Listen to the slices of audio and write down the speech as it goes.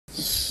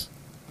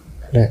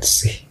Let's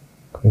see.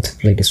 Going to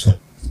play this one.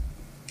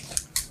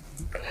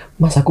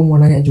 Mas, aku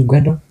mau nanya juga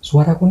dong.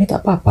 Suaraku ini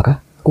tak apa-apa kah?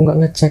 Aku nggak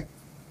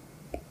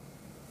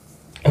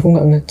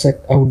ngecek.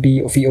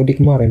 Audio VOD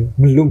kemarin.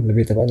 Belum,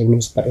 lebih tepatnya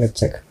belum sempat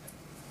ngecek.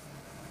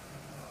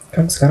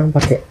 Kan sekarang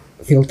pakai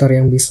filter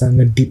yang bisa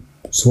ngedip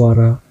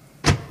suara.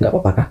 Nggak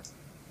apa-apa kah?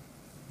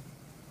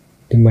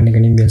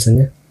 Dibandingkan yang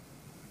biasanya.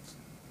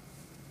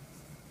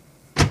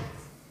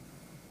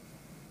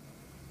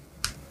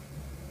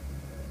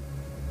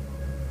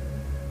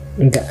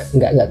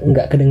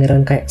 Enggak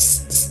kedengeran kayak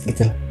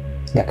gitu lah.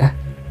 Enggak kah?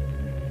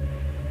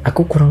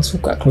 Aku kurang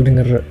suka kalau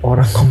denger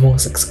orang ngomong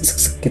sek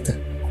gitu.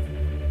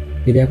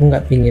 Jadi aku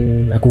nggak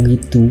pingin aku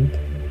gitu.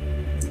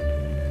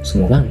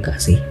 Semoga enggak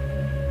sih.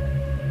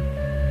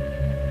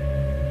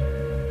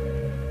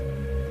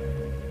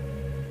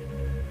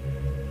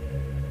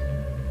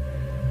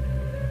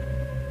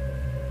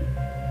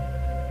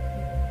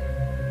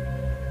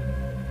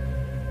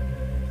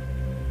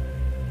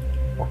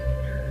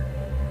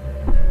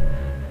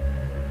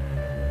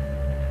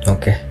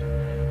 Oke.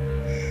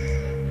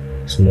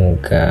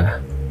 Semoga.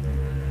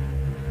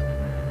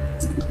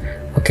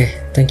 Oke,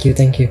 thank you.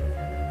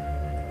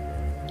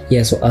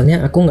 Ya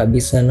soalnya aku nggak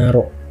bisa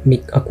naruh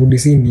mic aku di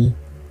sini.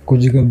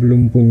 Aku juga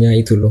belum punya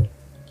itu loh.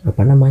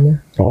 Apa namanya?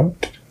 Rod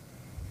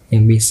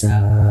yang bisa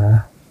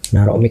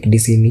naruh mic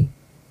di sini.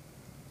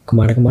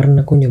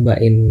 Kemarin aku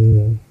nyobain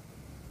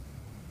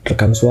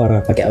rekam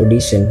suara pakai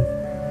Audition,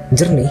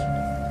 jernih,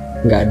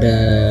 nggak ada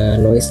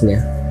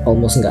noise-nya,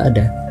 almost nggak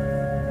ada.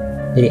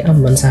 Jadi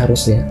aman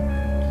seharusnya.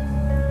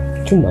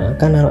 Cuma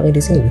kan naruhnya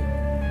di sini.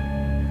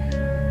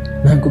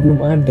 Nah, aku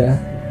belum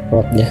ada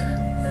rodnya.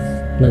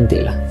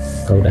 Nantilah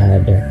kalau udah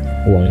ada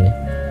uangnya.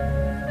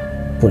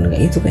 Pun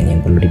nggak itu kayaknya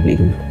yang perlu dibeli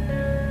dulu.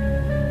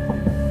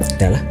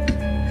 Udah lah.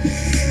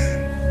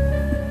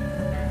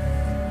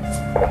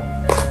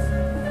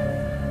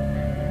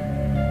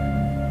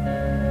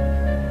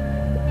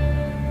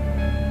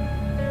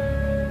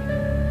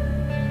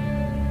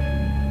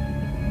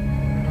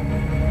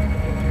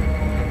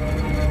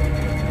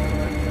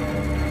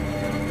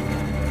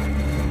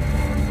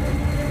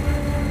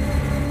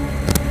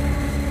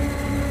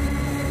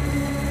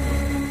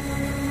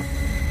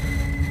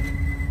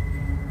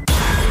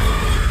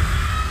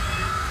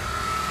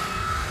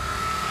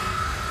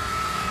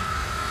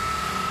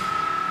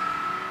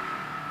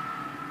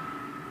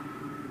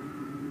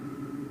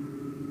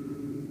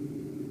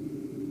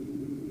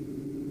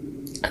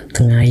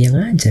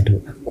 Tengayang aja dulu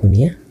aku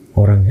nih ya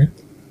orangnya.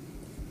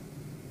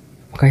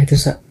 Apakah itu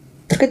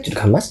terkejut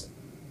kan mas?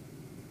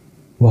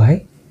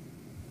 Why?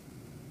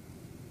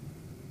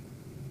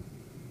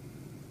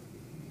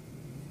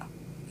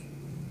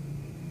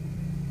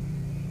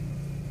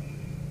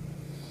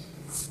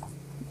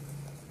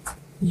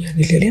 Ya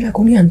dilihat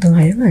aku nih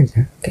tengayang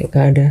aja, kayak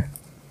gak ada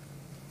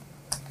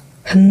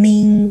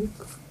hening.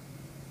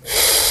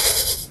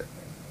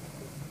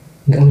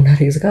 Gak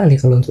menarik sekali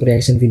kalau untuk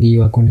reaction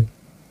video aku nih.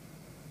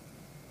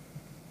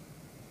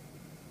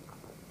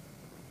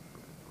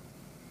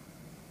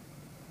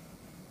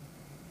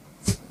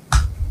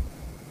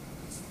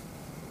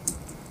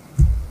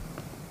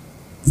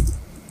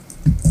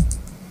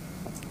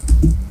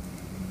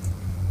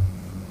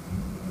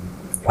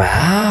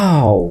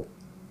 Wow.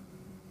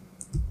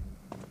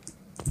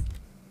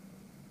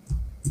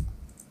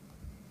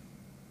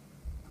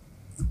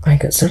 I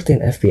got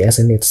 13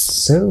 FPS and it's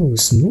so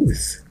smooth.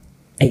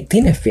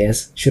 18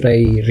 FPS. Should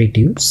I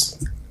reduce?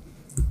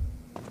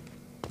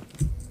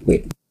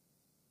 Wait.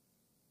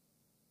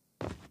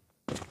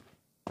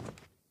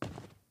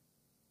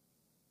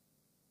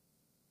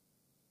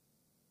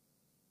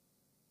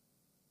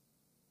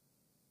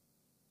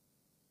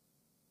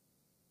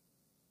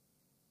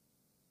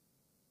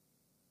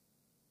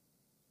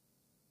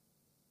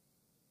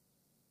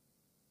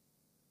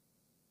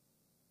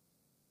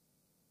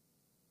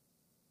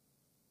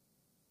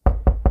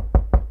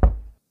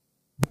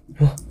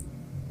 Loh,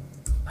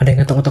 ada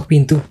yang ngetok-ngetok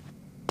pintu.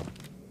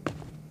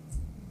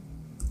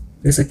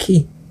 There's a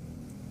key.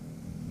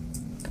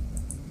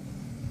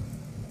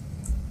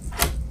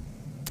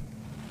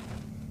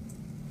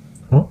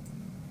 Oh?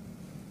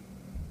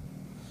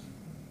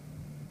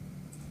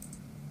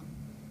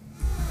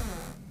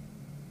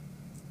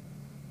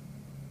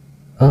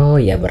 Oh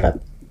ya berat.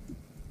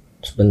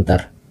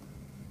 Sebentar.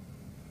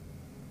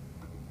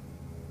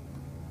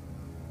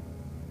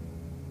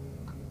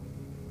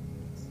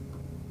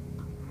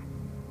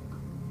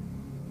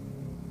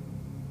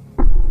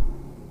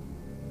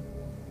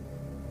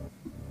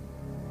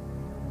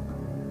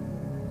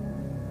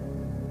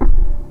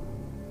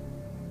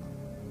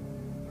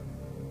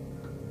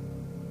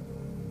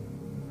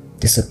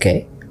 It's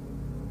okay.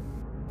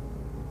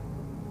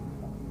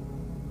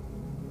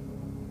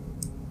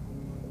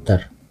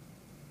 Bentar.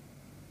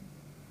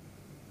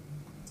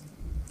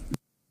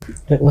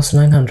 That was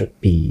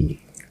 900p.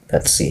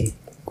 Let's see.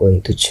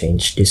 Going to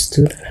change this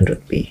to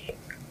 900p.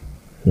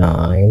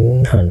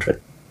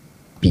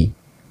 900p.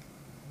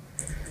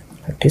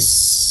 Like this.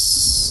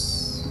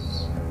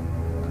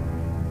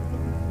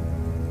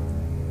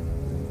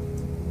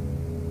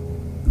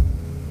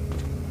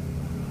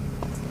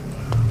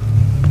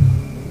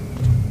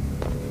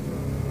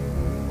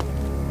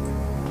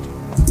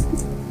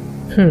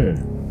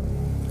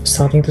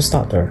 Starting to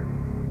stutter.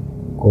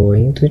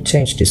 Going to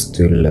change this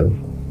to low.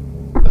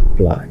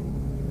 Apply.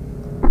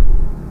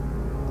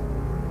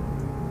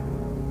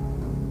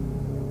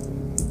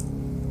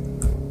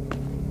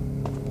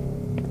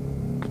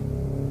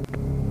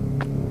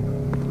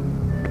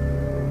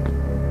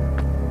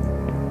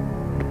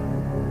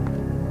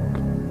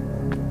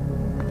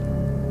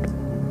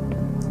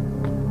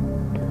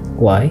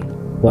 Why?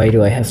 Why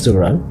do I have to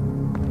run?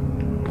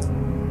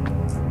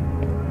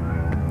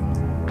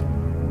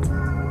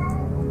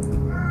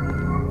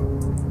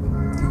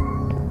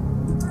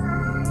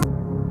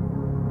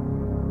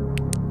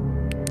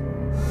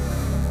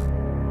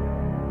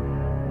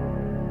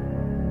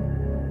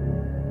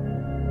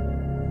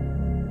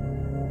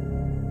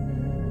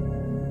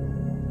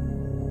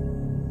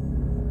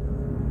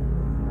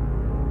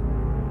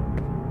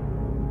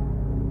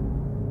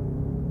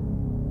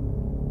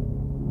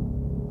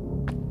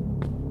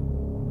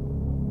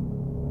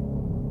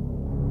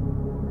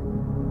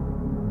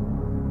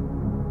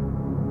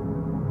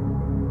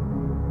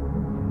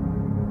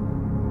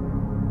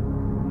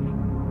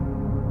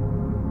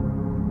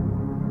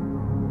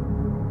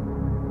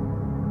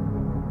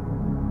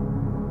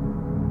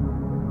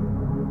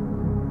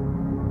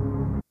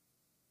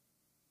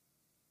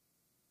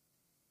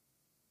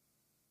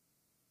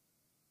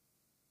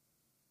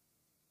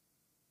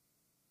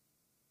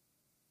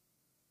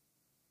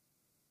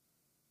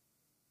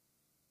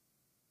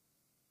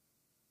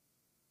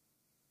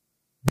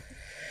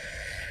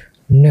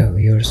 No,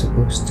 you're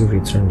supposed to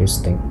return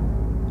this thing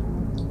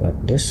like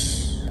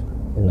this,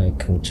 and I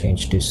can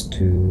change this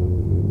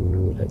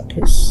to like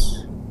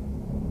this.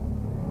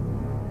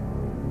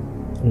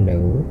 No,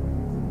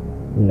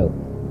 no.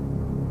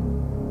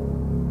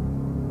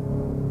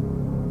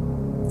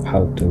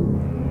 How to?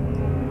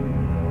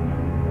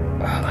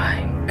 Oh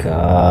my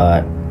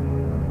god.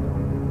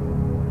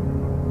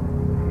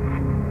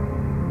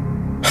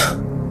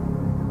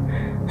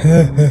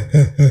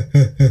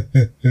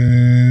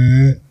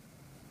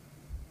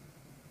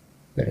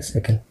 Wait a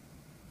second.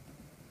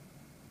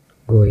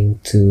 Going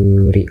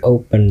to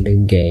reopen the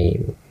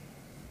game.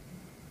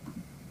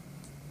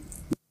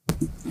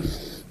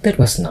 That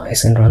was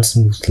nice and ran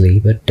smoothly,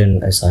 but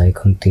then as I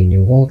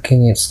continue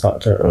walking, it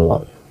stuttered a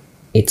lot.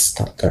 It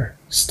stutter.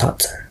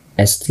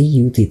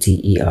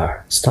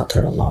 S-T-U-T-T-E-R.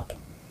 Stutter a lot.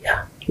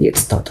 Yeah, it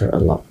stutter a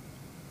lot.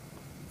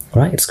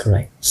 Right, it's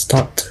correct.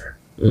 Stutter.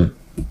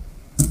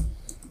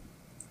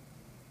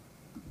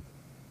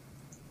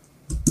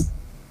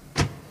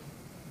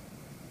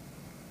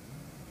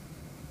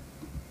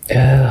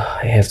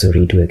 I have to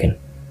redo again.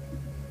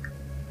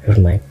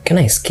 Never mind. Can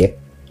I skip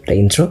the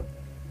intro?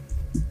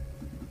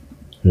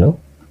 No?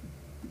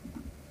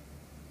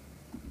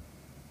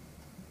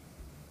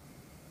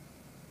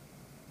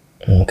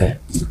 Okay.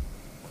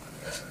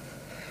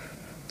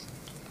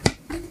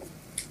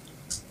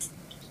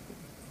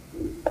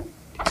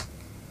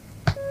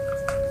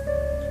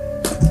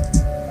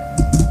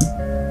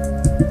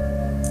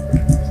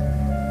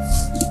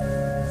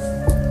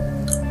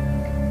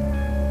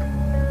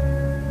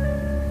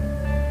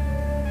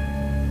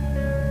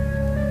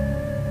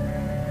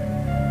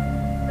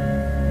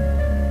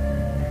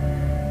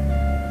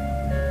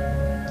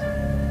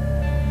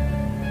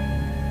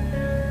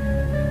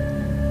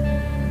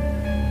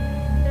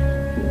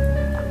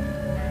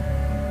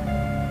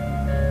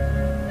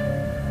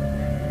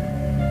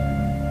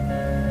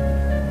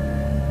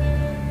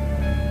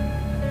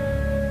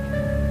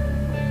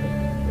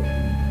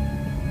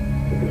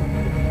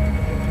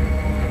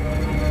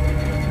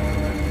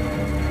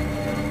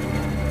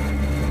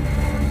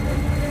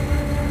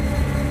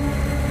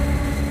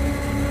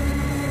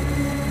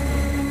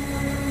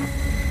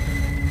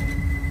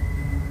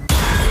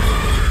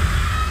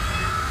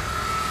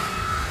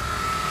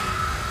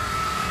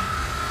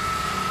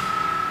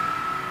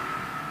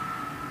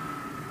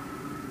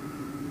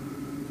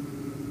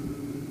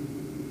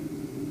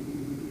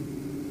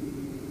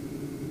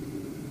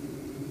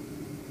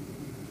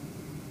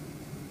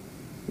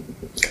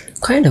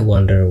 Kinda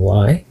wonder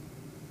why.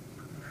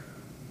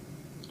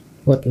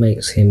 What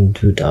makes him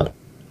do that?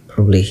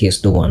 Probably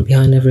he's the one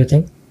behind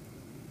everything.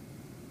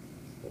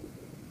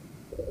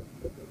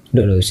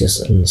 Don't know, it's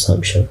just an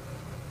assumption.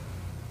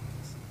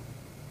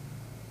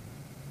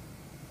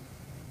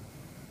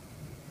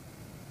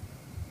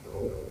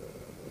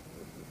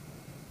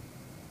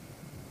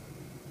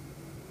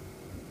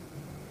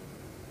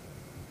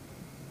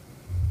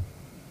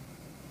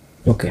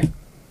 Okay.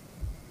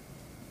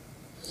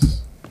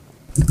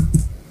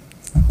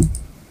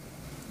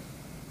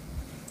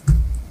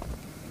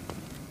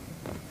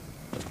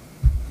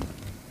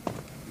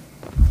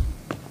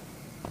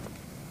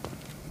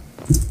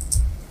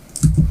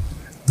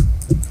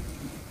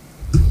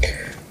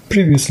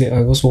 Previously,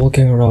 I was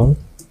walking around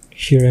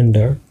here and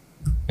there,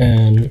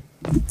 and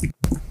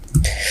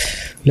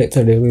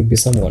later there will be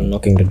someone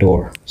knocking the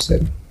door, so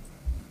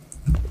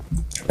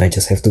I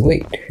just have to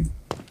wait.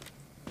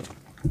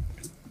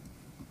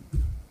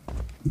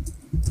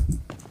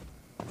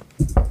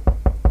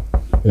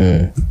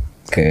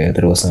 Okay,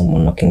 there was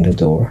someone knocking the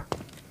door.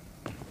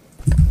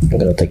 I'm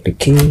gonna take the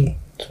key,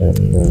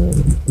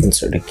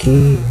 insert the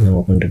key,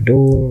 now open the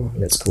door,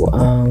 let's go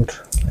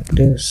out like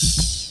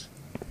this.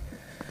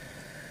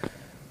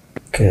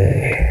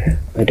 Okay,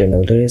 I don't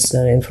know, there is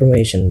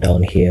information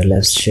down here.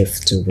 Let's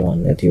shift to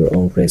run at your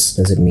own risk.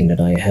 Does it mean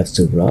that I have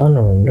to run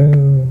or no?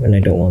 And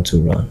I don't want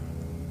to run.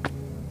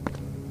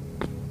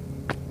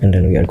 And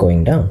then we are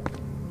going down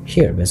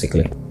here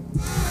basically.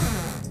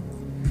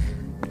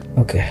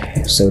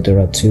 Okay, so there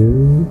are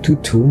two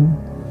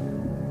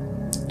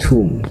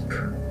tomb,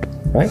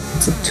 right?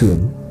 It's a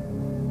tomb.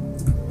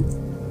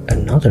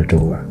 Another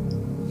door.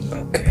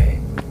 Okay,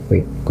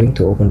 wait, going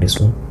to open this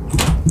one.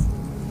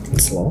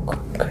 It's locked.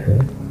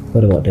 Okay,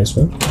 what about this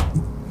one?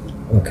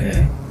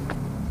 Okay,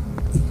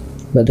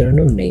 but there are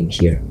no names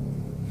here.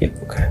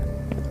 Yep. Okay,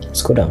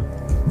 let's go down.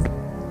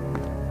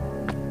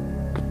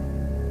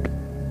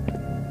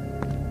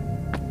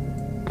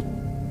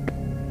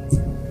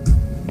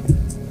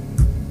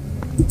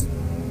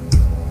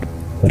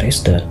 What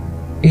is that?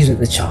 Is it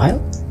a child?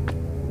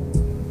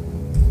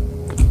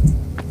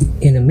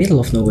 In the middle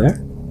of nowhere?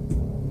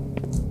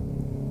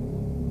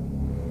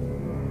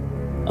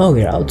 Oh,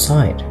 we're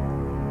outside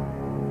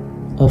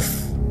of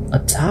a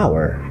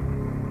tower.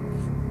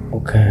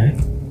 Okay.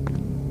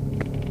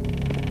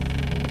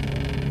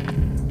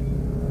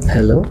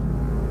 Hello?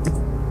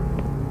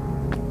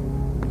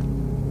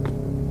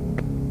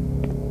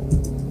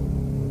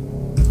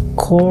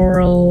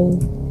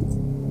 Coral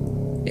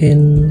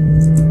Infirmary?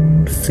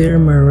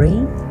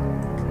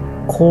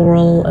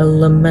 Coral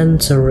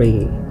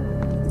Elementary.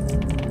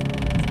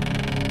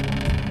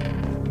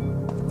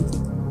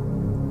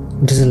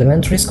 This is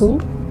elementary school?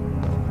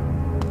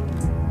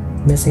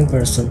 Missing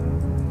person.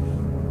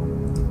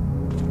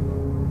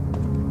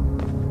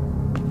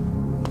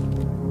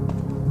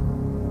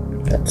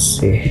 Let's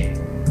see.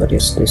 What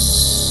is this?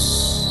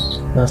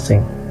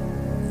 Nothing.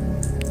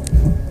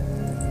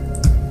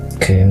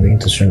 Okay, I'm going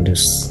to turn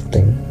this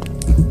thing.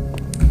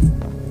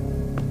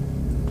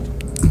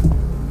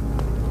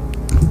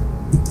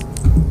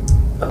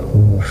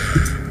 Oh,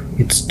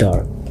 it's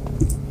dark.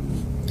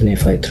 And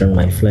if I turn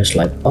my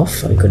flashlight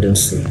off, I couldn't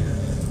see.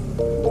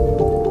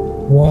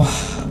 Wah.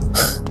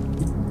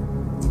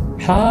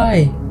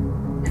 Hai.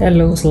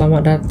 Hello,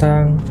 selamat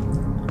datang.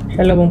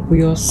 Hello, Bang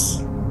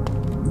Puyos.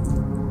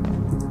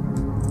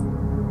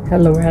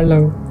 Hello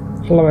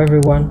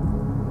everyone.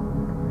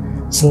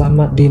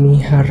 Selamat dini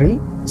hari,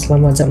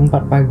 selamat jam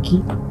 4 pagi.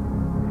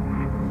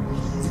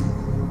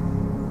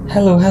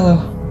 Hello.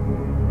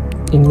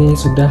 Ini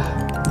sudah.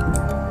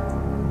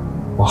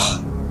 Wah.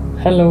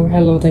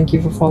 Hello, thank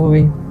you for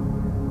following.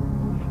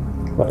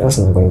 What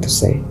else am I going to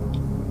say?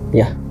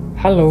 Ya,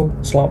 halo,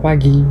 selamat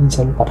pagi,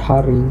 jam 4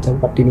 hari, jam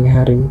 4 dini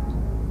hari.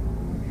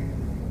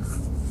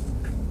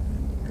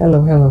 Hello.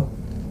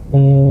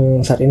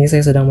 Saat ini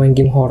saya sedang main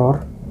game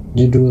horror.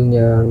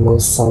 Judulnya No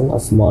Son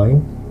of Mine.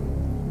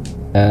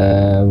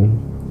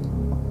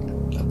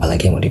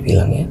 Apalagi yang mau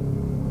dibilang ya?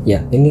 Ya,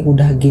 ini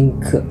udah game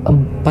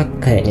keempat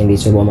kayaknya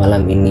dicoba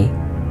malam ini.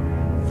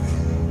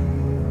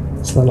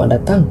 Selamat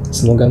datang,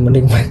 semoga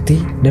menikmati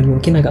dan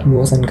mungkin agak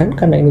membosankan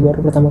karena ini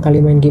baru pertama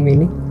kali main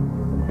game ini.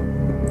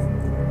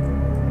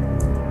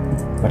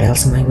 What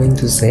else am I going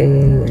to say?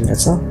 And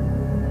that's all.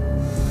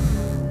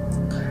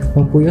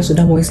 Bang Puyos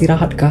sudah mau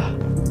istirahat kah?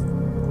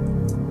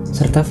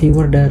 Serta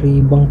viewer dari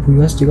Bang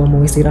Puyos juga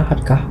mau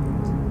istirahat kah?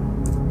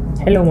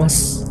 Hello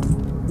mas.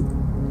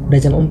 Udah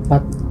jam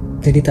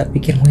 4, jadi tak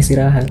pikir mau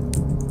istirahat.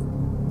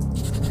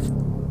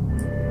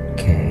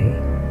 Okay.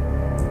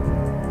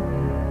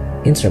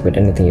 Insert with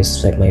anything you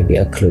suspect might be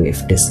a clue.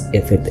 If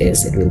it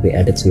is, it will be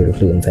added to your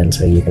clue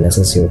inventory. You can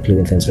access your clue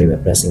inventory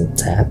by pressing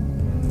tab.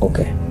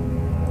 Okay.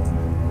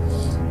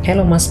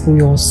 Hello mas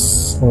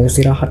Puyos, mau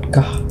istirahat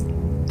kah?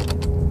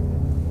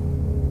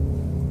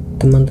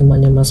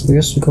 Teman-temannya Mas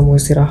Puyos juga mau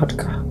istirahat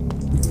kah?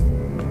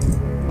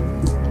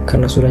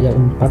 Karena sudah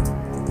jam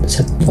 4,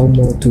 siapa tahu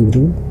mau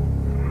turun.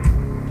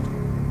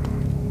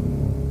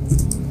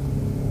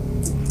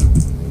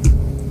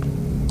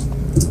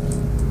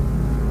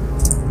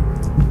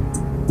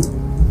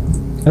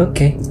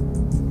 Oke.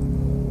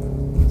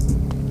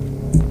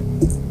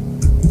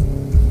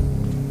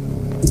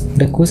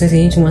 Deku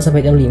sesinya cuma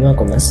sampai jam 5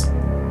 kok mas.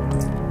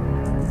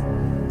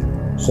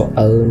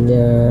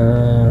 Soalnya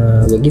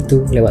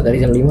begitu, lewat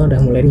dari jam 5 udah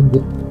mulai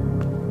ribut.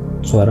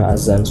 Suara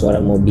azan, suara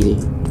mobil.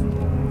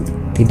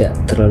 Tidak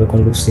terlalu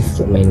kondusif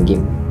untuk main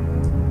game.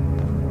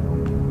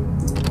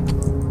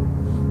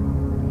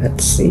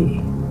 Let's see.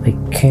 I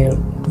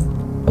can't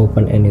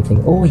open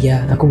anything. Oh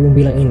ya, aku belum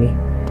bilang ini.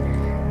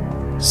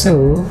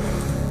 So,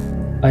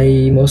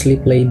 I mostly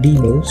play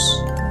demos.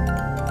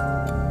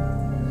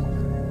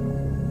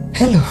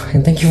 Hello,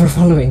 and thank you for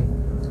following.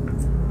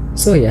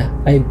 So ya,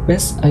 I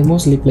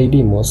mostly play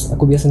demos.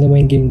 Aku biasanya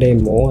main game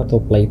demo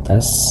atau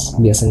playtest,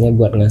 biasanya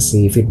buat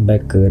ngasih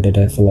feedback ke the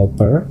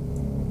developer.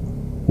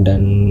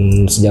 Dan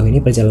sejauh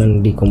ini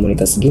perjalanan di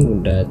komunitas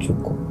game udah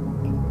cukup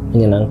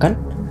menyenangkan.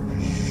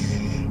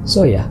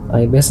 So ya,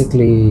 I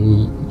basically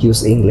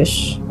use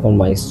English on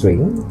my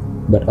stream.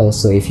 But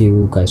also, if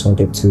you guys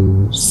wanted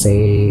to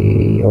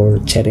say or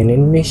chat in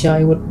Indonesia,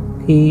 I would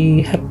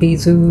be happy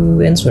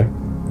to answer.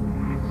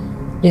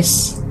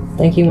 Yes,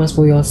 thank you, Mas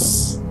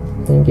Boyos.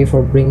 Thank you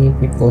for bringing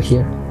people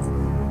here.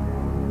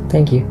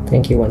 Thank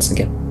you once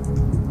again.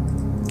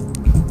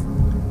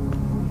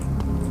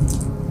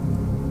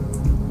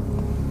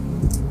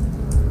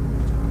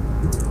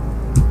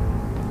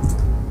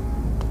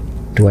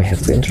 Do I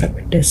have to interact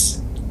with this?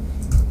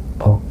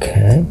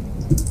 Okay.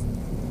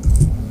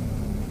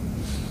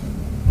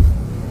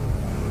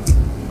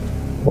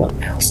 What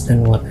else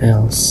then? What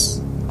else?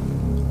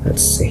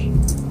 Let's see.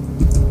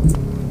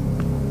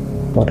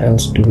 What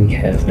else do we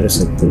have?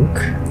 There's a book.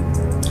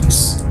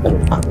 There's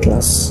an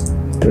atlas.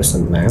 There's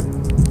a map.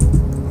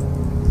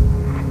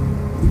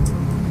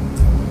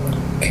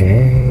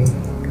 Okay.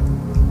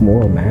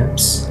 More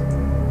maps.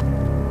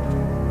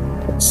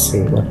 Let's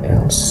see what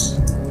else.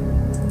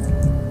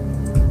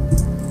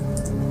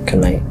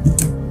 Can I?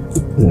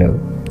 No.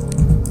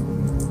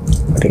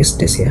 What is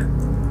this here?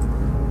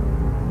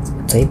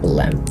 A table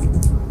lamp.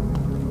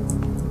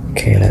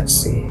 Okay, let's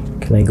see.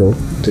 Can I go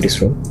to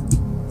this room?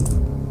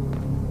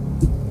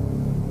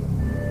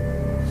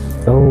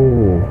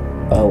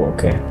 Oh,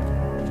 okay.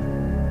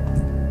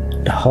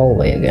 The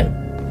hallway again.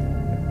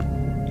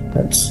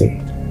 Let's see.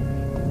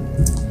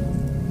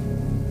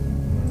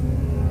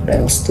 What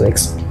else to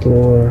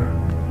explore?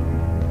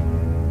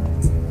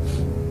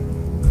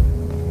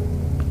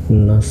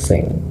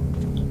 Nothing.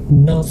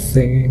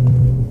 Nothing.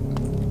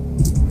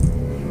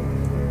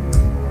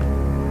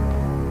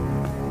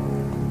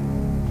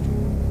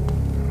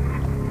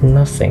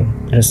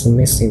 There's a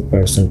missing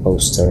person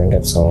poster and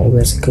that's all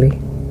basically.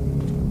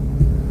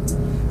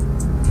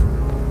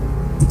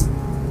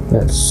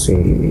 Let's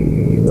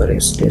see, what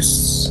is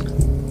this?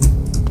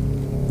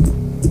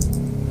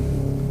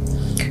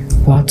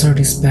 Water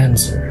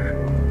dispenser.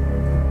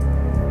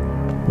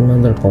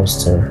 Another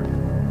poster.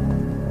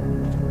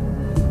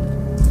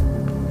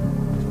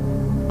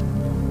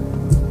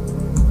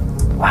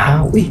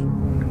 Wow,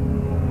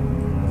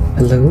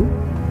 hello?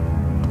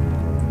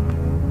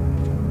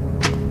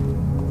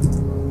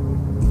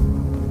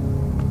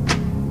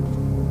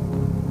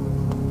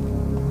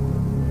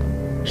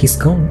 He's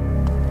gone.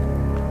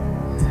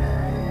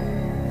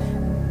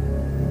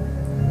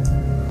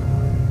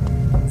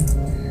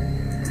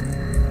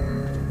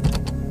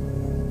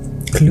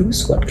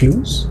 Clues? What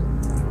clues?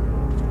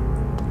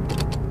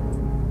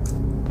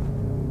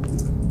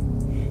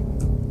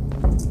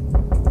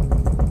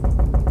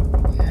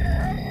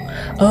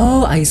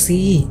 Oh, I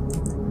see.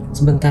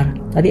 Sebentar,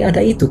 tadi ada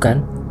itu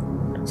kan?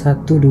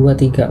 1, 2, 3,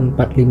 4, 5,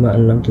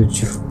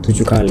 6,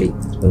 7 kali.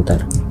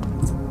 Sebentar.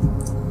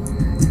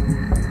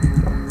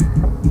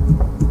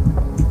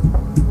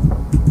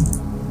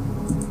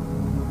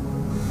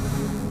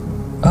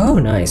 Oh,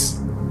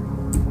 nice.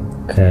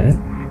 Okay.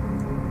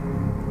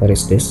 What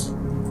is this?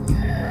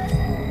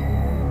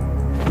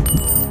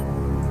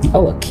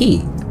 Oh, a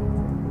key.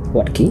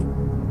 What key?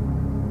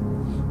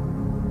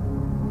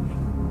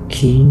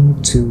 Key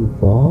to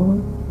what?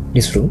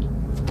 This room?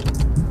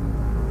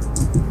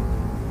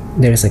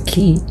 There is a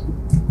key.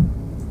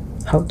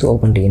 How to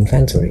open the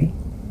inventory?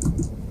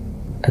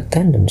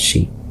 Attendance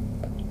sheet.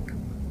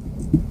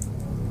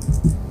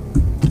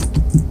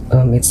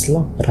 It's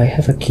locked, but I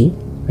have a key.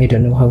 I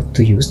don't know how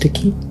to use the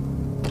key.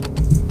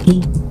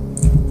 E,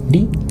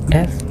 D,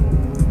 F,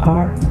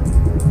 R.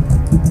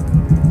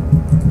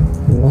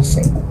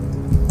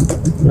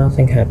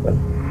 Nothing happened.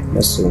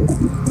 Assume.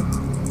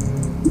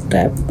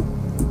 Tab.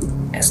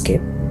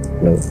 Escape.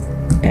 No.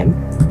 M,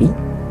 B.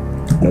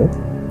 No.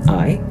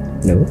 I.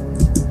 No.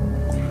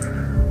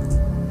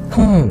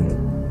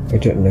 I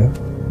don't know.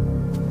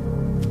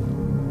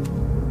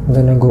 I'm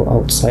gonna go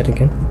outside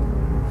again.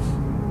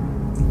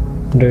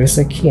 There is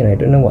a key and I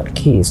don't know what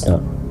key is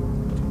that.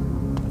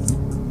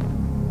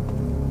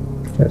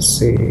 Let's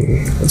see.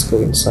 Let's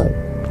go inside.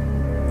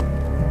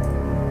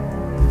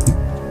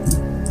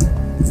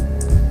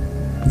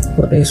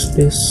 What is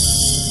this?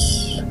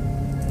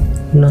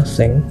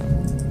 Nothing.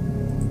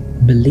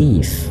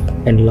 Belief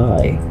and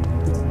lie.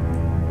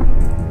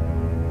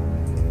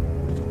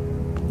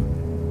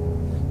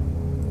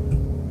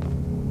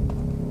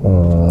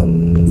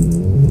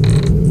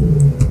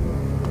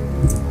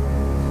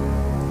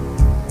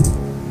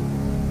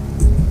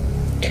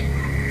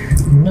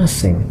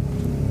 Nothing.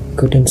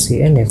 Couldn't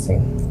see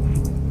anything.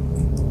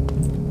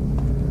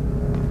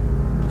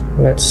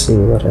 Let's see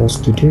what else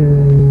to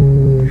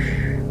do.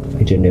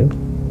 I don't know.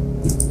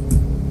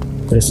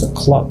 There's a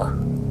clock.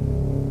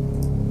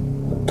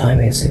 What time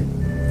is it?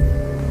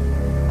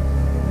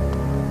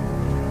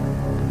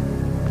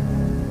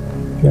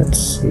 Let's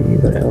see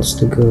where else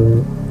to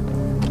go.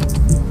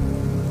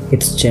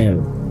 It's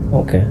jam.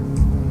 Okay.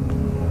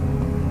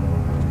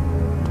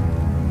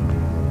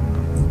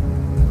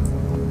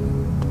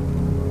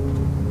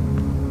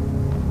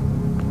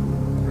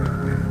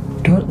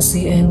 Don't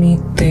see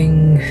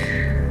anything.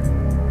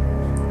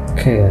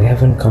 Okay, I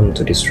haven't come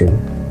to this room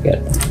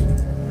yet.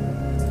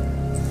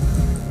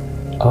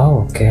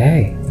 Oh,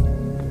 okay.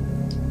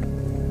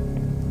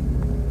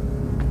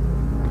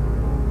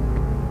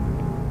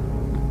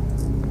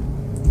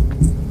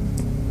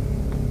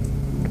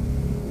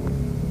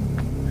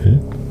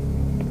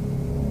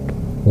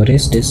 What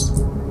is this?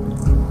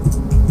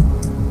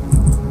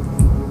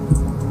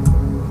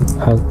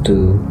 How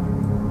to...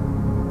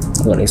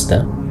 What is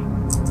that?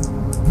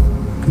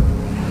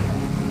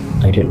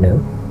 I don't know.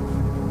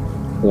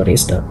 What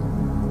is that?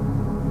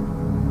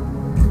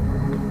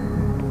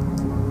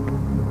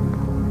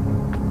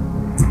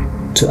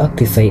 To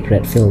activate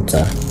red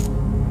filter.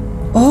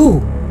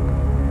 Oh!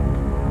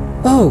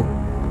 Oh!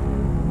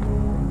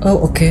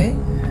 Oh, okay.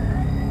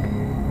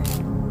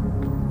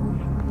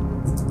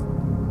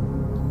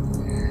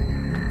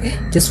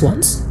 Just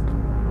once?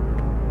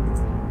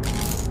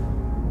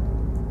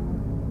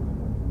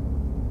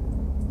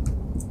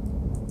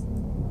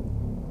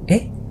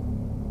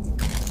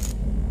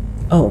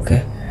 Oh,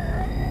 okay.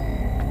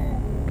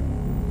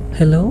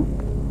 Hello?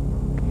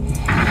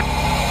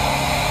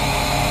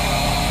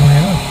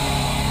 Well,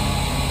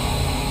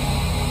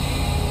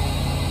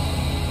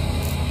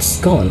 it's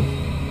gone.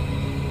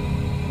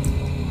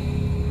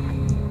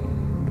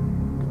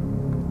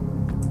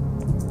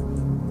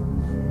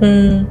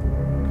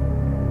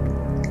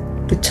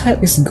 The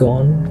child is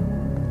gone.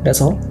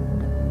 That's all?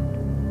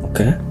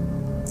 Okay.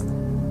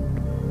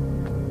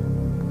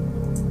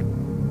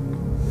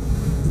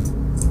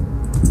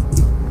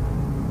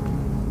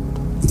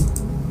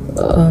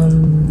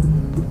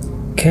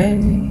 Okay.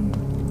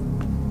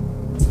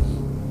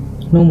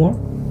 No more?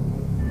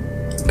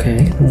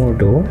 Okay, no more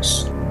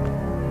doors.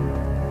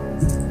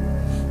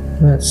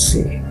 Let's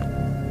see.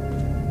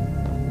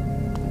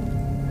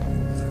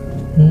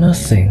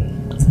 Nothing.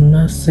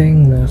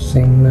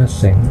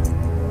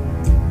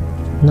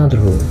 Another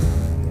room.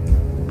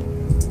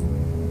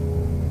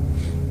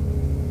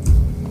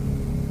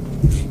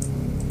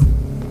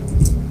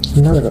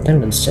 Another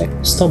attendance check.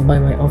 Stop by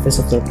my office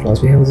after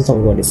class. We have to talk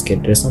about this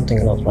kid. There's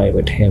something not right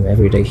with him.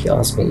 Every day he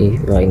asks me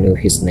if I knew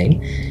his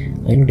name.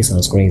 I know this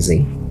sounds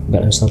crazy,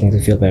 but I'm starting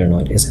to feel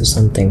paranoid. As if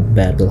something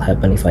bad will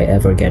happen if I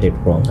ever get it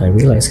wrong. I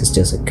realize he's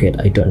just a kid.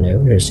 I don't know.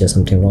 There's just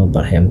something wrong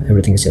about him.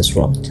 Everything is just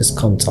wrong. Just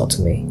come talk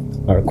to me.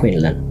 Or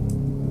Quinlan.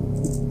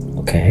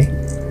 Okay.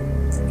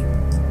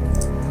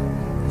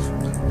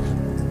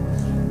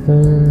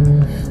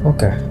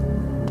 Okay.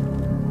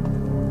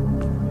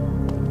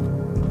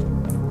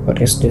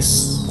 What is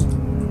this?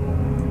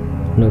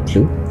 No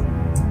clue.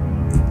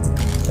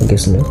 I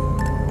guess no.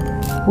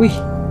 Wih.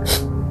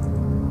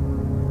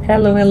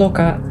 Hello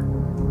kak.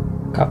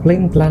 Kak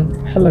pelan.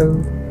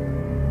 Hello.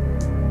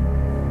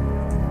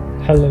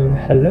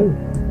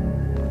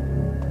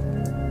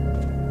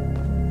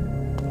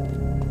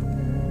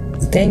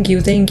 Thank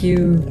you.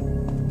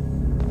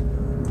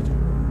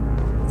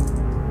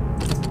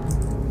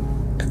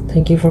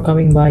 Thank you for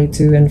coming by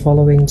too and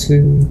following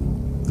too.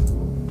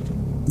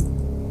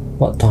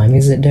 What time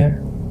is it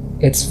there?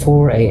 It's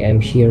 4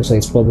 AM here, so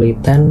it's probably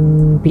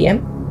 10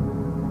 PM.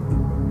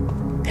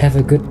 Have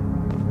a good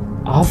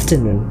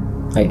afternoon,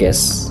 I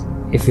guess,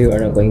 if you are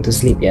not going to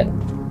sleep yet.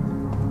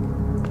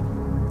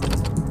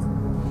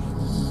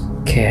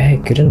 Okay, I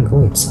couldn't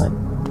go inside.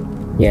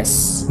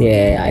 Yes,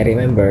 yeah, I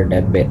remember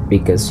that bit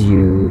because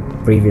you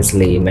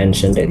previously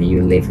mentioned that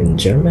you live in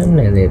German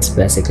and it's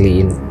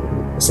basically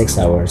 6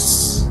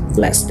 hours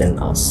less than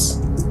us.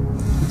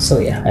 So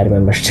yeah, I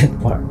remember that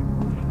part.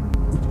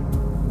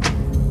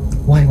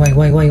 Why? What?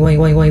 Wait, why? Wait!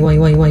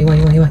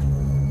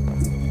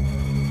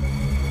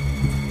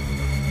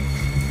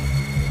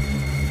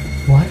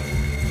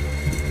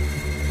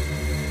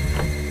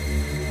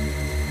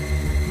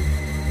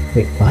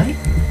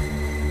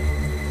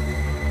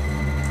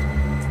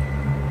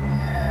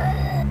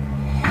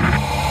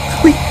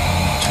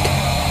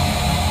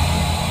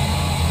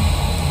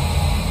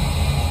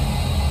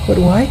 But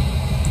why?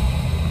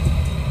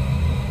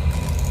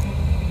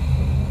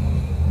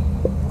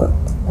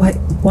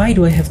 Why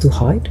do I have to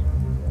hide?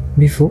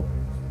 Before?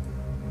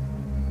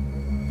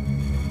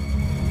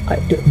 I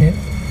don't know.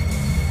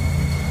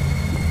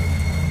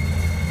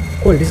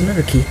 Oh, there's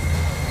another key.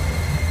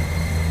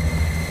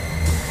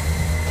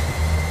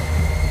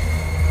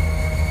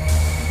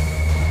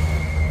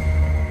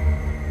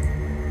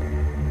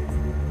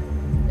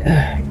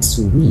 It's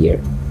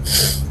weird.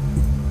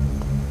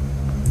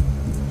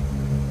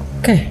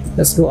 Okay,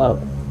 let's go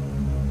out.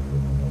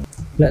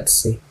 Let's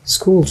see.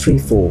 School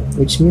 3-4,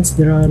 which means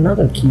there are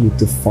another key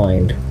to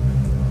find.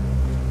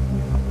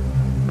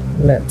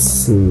 Let's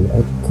see.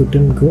 I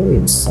couldn't go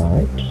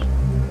inside.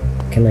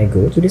 Can I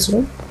go to this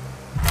room?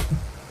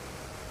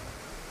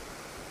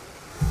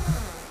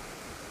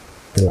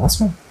 The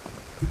last one.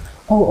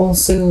 Oh,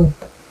 also,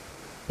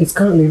 it's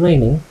currently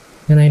raining,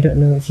 and I don't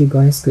know if you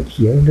guys could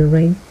hear the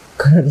rain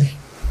currently.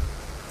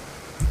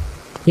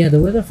 Yeah, the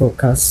weather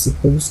forecast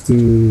supposed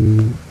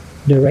to...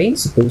 The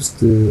rain's supposed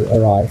to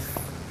arrive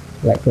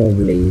like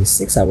probably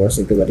 6 hours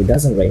ago, but it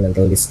doesn't rain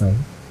until this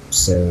time.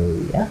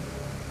 So yeah.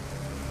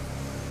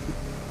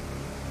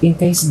 In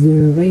case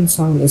the rain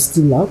sound is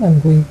too loud, I'm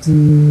going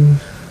to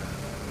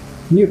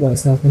mute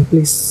myself, and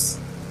please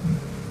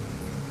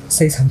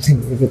say something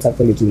if it's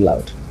actually too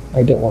loud.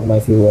 I don't want my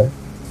viewer.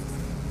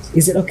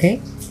 Is it okay?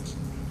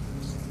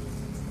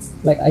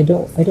 Like I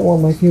don't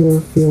want my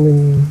viewer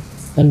feeling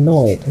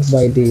annoyed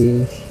by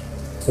the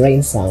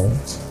rain sound.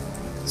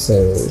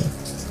 So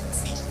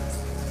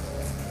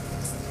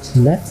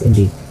that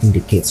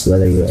indicates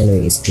whether your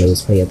enemy is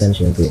close. Pay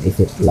attention to it if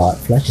it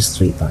flashes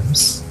 3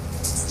 times.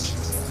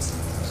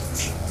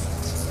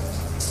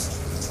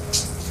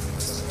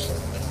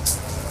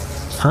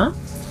 Hah?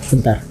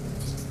 Bentar.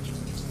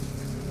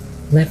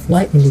 Left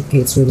light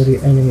indicates whether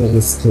your enemy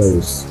is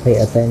close. Pay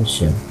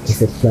attention.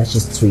 If it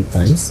flashes 3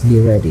 times,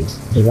 be ready.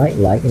 The right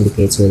light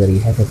indicates whether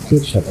you have a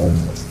clear shot or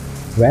not.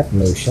 Red,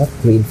 no shot.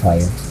 Green,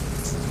 fire.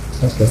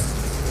 Okay.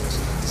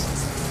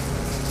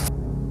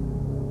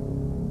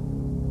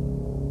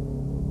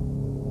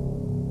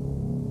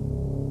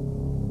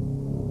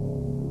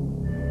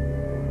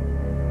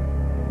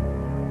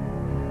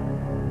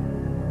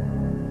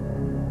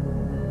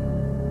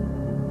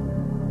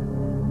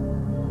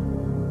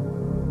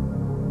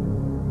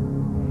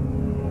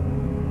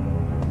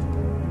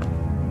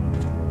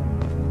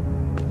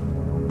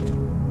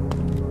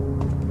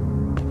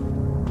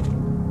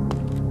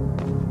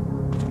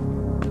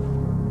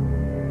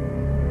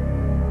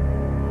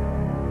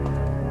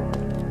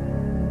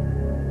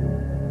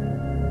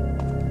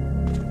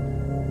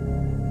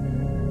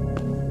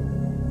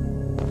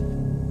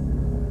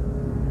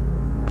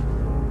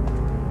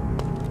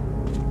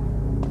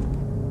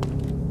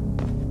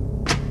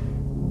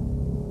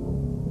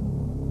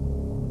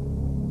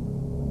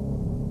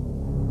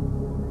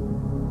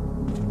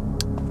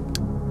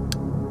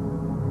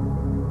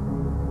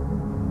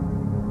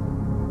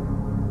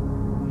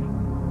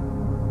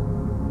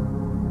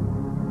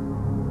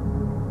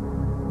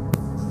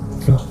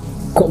 Loh,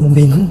 kok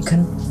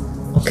membingungkan?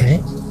 Okay.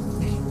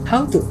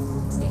 How to?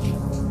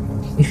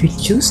 If you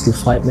choose to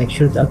fight, make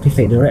sure to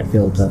activate the red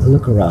filter.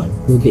 Look around.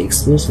 Will be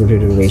exposed for the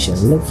duration.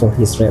 Look for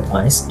his red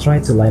eyes.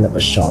 Try to line up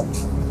a shot.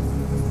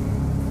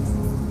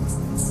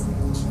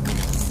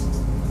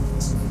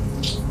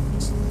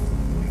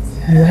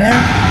 Where?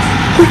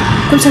 Wih,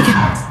 kok bisa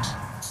gitu?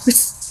 Wih,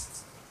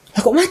 lah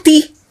kok mati?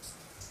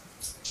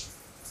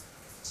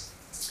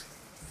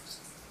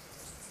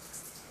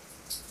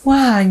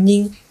 Wah,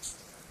 anjing.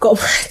 Kok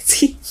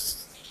mati?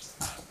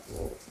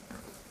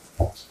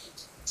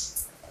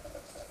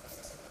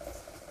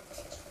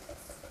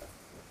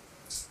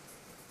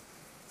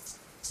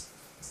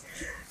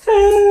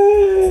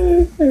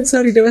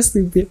 Sorry, that was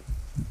stupid.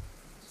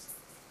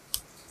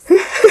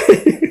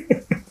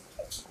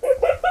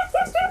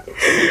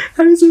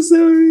 I'm so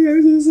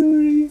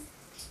sorry.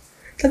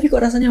 Tapi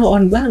kok rasanya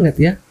on banget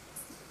ya?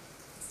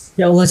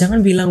 Ya Allah,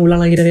 jangan bilang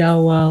ulang lagi dari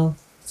awal.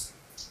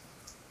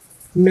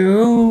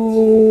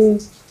 No.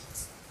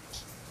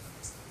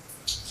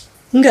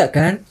 Enggak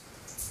kan?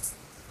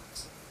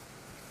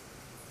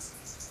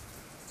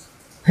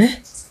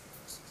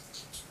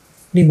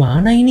 Di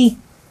mana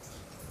ini?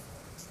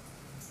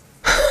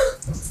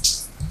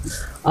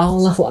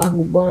 Allahu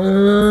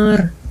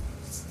Akbar.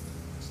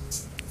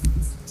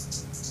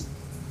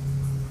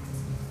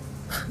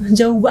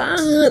 Jauh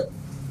banget.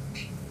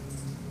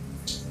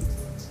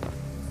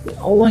 Ya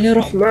Allah ya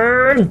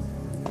Rahman.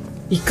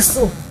 Ih,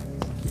 kesel.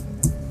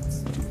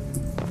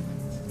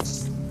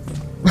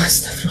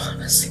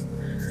 Astagfirullahaladzim.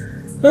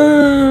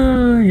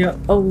 Ya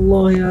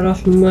Allah ya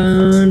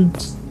Rahman.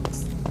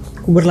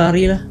 Aku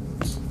berlari lah.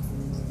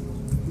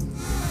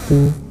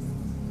 Tuh.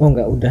 Oh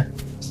enggak, udah.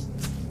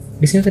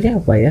 Di sini tadi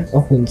apa ya?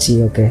 Oh,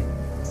 kunci. Oke.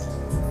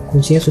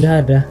 Kuncinya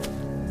sudah ada.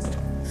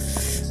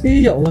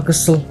 Ya Allah,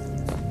 kesel.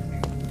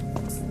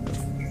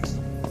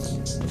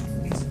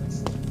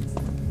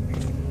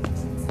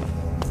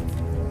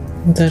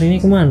 Ntar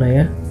ini kemana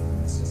ya?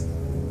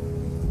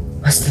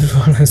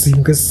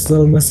 Astagfirullahaladzim,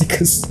 kesel, masih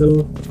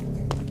kesel.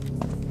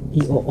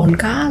 On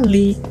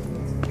kali.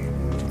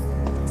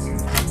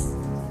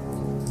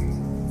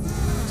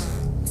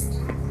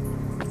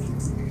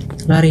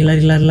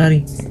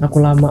 Lari. Aku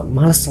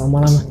males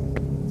lama-lama.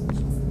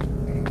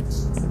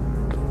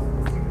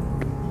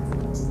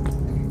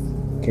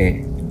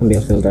 Oke,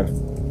 ambil filter.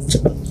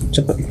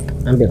 Cepet,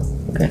 ambil.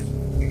 Oke.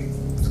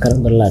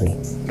 Sekarang berlari.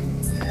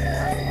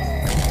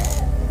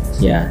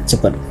 Ya,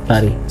 cepet,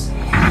 lari.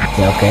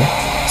 Ya, oke.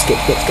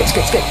 Skip.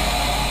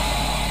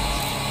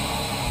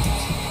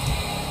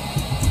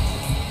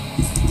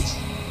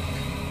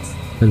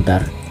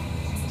 Bentar.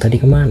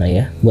 Tadi kemana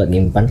ya? Buat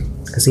nyimpan.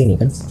 Kesini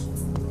kan?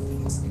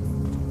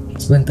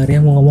 Sebentar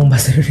ya, mau ngomong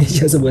bahasa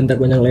Indonesia sebentar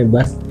panjang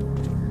lebar.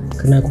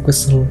 Karena aku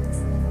kesel.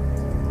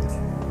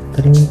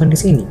 Tadi nyimpan di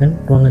sini kan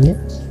ruangannya?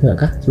 Enggak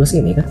kah? Sebelah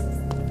sini kah?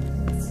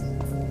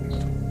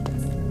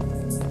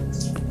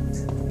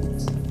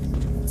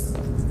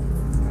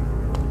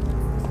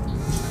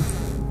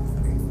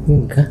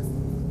 Enggak.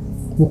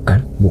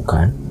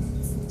 Bukan.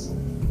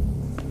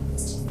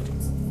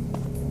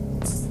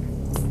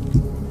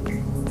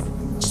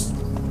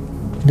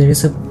 There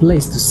is a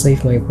place to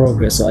save my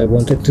progress, so I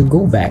wanted to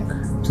go back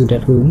to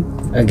that room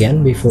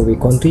again before we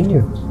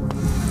continue.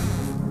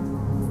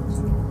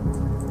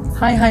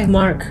 Hi,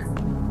 Mark.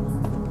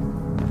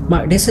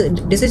 This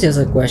is just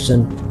a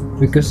question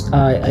because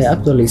I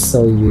actually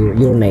saw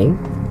your name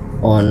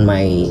on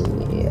my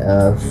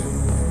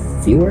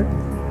viewer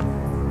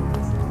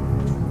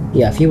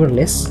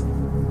list.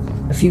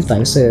 a few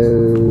times, so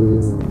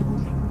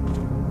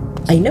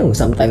I know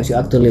sometimes you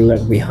actually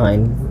lurk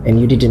behind and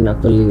you didn't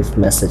actually leave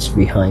message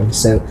behind.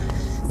 So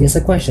here's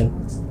a question: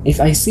 if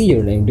I see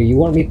your name, do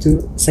you want me to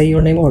say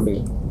your name or do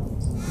you?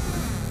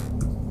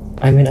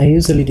 I mean, I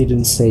usually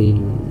didn't say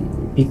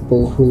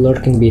people who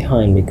lurking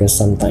behind because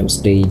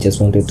sometimes they just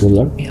wanted to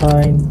lurk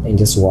behind and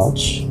just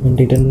watch and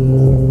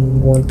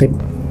didn't wanted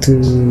to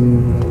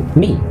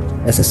me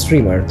as a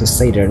streamer to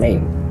say their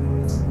name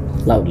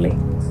loudly.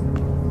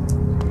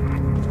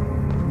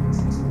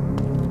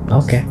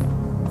 Okay,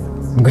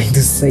 I'm going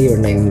to say your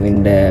name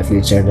in the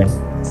future then.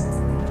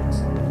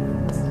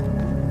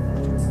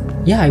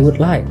 Yeah, I would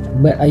like,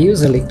 but I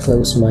usually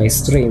close my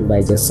stream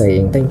by just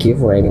saying thank you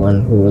for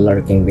anyone who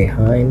lurking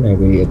behind. I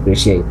really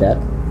appreciate that,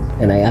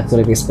 and I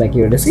actually respect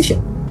your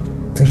decision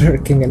to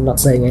lurking and not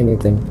saying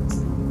anything.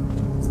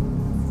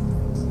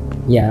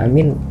 Yeah, I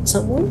mean,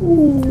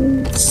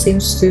 someone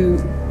seems to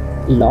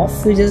love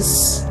to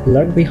just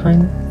lurk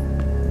behind.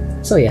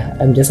 So yeah,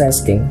 I'm just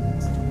asking.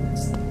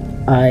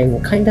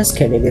 I'm kinda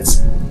scared that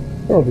it's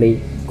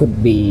probably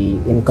could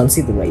be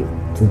inconsiderate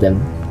to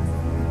them.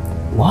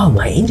 Wow,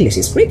 my English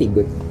is pretty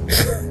good.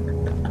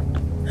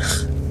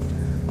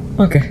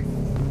 Okay.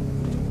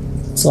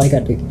 So I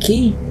got the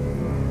key.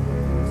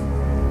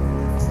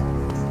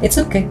 It's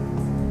okay.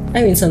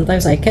 I mean,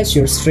 sometimes I catch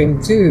your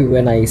stream too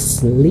when I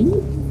sleep.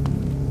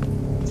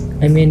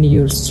 I mean,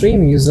 your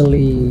stream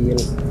usually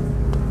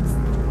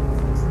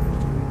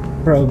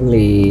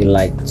probably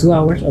like 2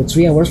 hours or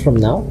 3 hours from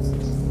now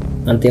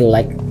until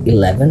like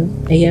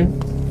 11 a.m.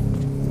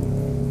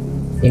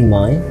 in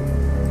mine.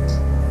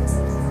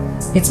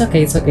 It's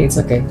okay, it's okay, it's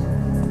okay.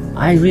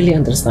 I really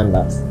understand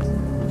that.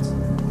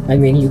 I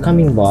mean, you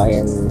coming by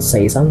and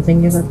say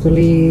something is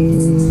actually,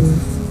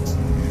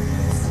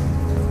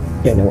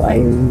 you know,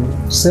 I'm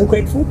so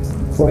grateful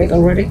for it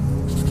already.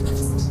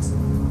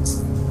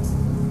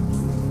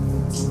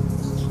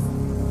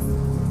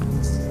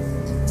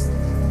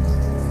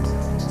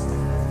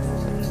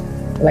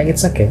 Like,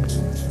 it's okay.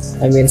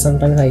 I mean,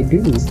 sometimes I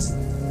do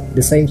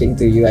the same thing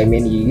to you. I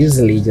mean, you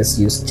usually just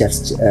use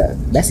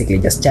basically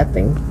just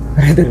chatting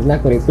rather than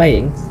actually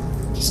playing.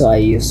 So I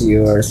use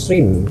your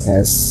stream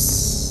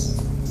as,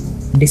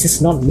 this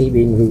is not me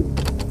being rude,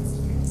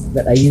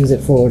 but I use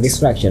it for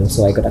distraction,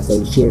 so I could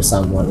actually hear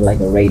someone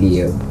like a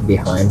radio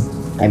behind.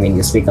 I mean,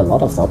 you speak a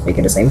lot of topic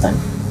at the same time.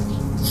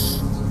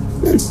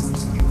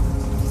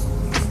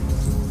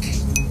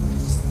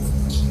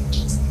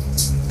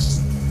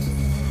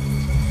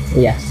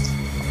 Yeah,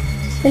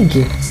 thank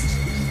you.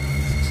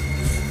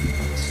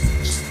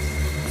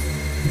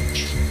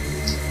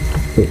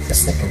 Wait a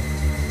second.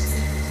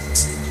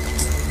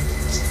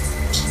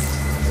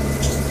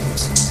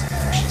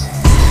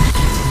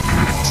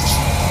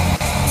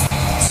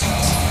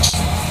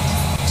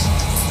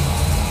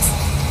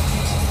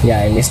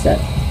 Yeah, I missed that.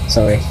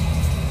 Sorry.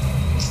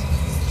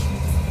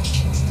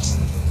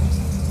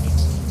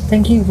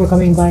 Thank you for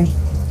coming by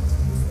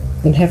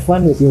and have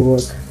fun with your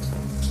work.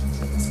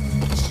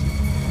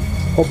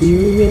 Hope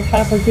you will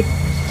have a good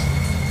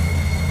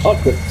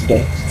output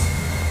today.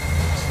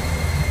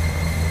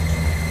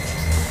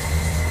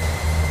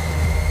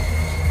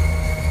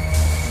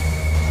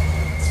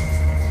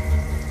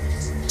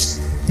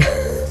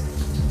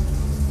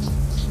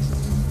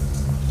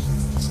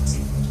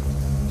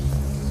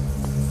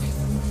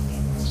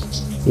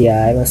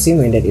 Yeah, I'm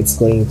assuming that it's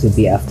going to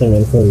be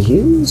afternoon for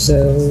you,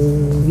 so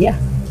yeah.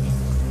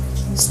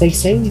 Stay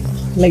safe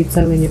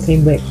later when you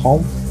came back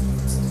home,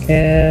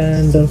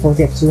 and don't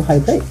forget to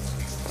hydrate.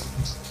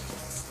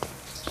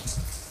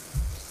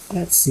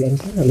 Let's see, I'm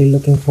currently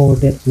looking for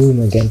that room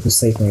again to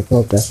save my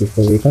progress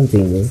before we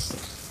continue.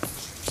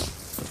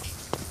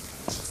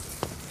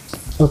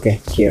 Okay,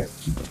 here.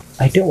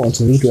 I don't want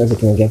to redo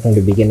everything again from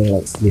the beginning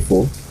like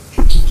before.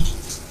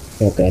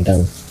 Okay,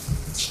 done.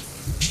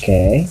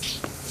 Okay.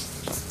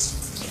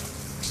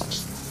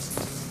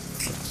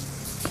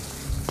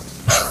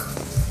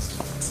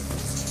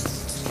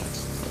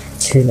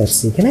 Okay, let's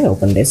see. Can I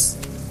open this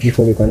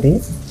before we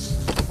continue?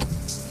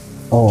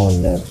 Oh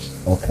no.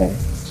 Okay.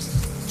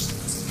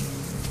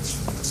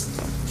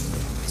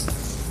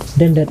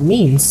 Then that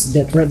means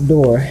that red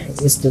door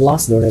is the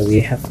last door that we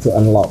have to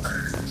unlock.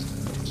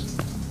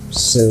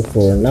 So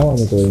for now,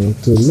 I'm going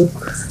to look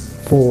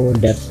for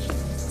that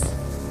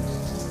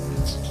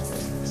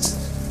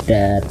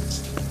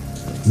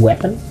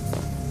weapon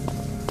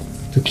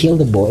to kill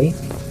the boy,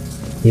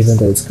 even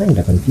though it's kind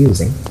of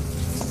confusing.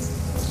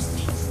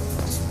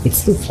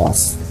 It's too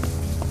fast.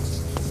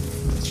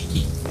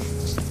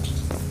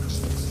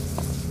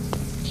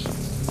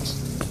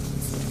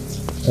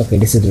 Okay,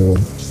 this is the room.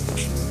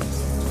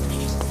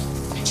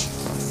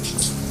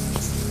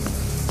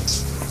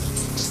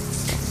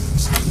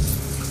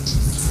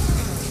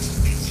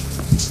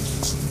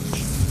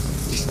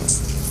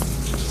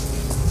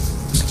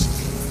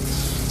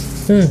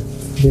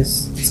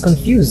 This is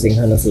confusing,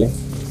 honestly.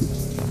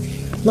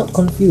 Not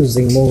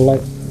confusing, more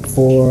like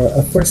for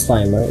a first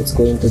timer it's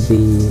going to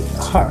be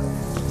hard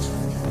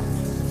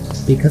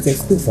because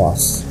it's too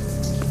fast.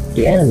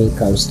 The enemy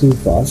comes too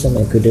fast and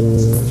I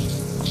couldn't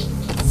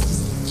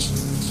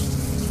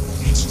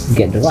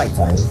get the right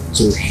time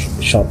to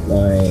shot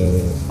my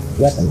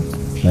weapon,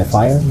 my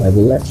fire, my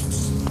bullet.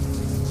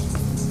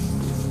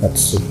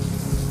 Let's see.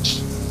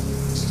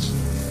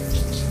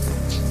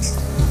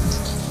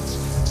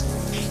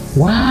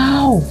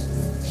 Wow!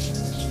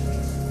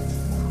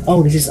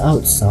 Oh, this is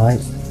outside.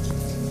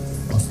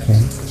 Okay.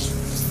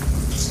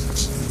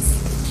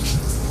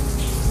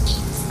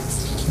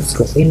 Let's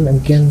go in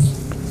again.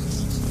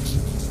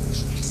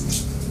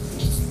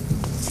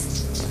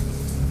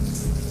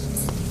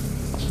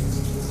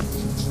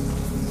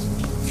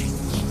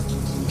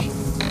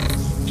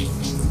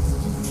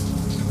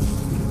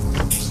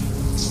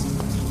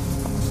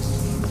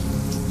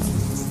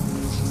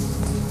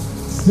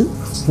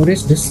 What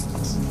is this?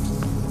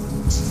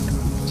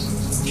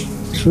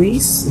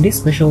 Trees. These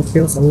special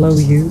pills allow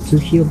you to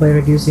heal by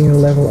reducing your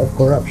level of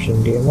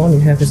corruption. The amount you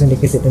have is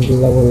indicated in the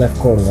lower left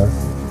corner.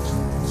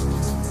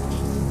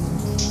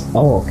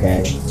 Oh,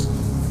 okay.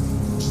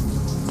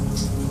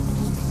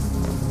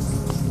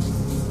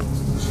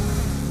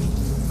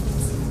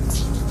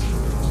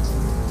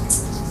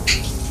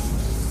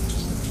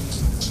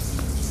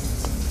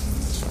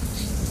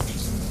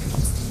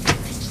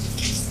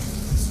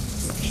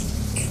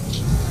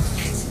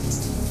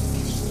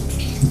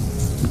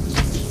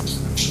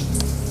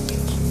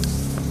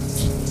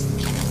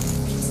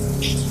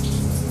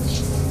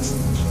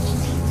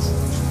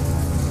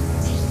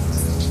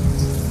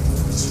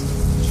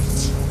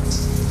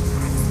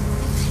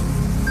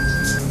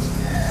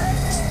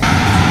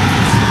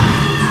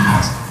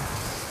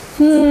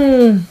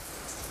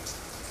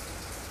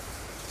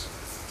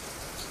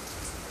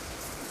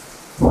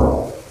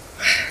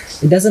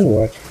 It doesn't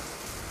work.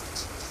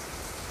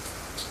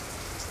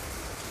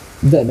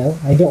 Don't know.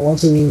 I don't want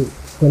to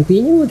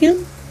continue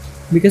again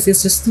because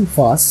it's just too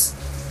fast.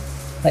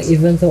 Like,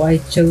 even though I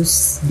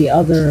chose the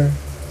other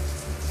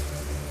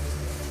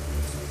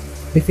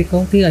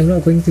difficulty, I'm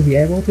not going to be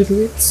able to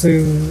do it. So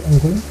I'm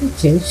going to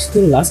change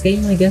to the last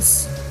game, I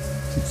guess.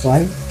 To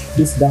try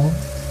this down.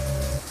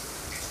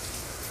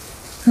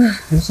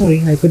 I'm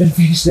sorry, I couldn't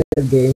finish that game.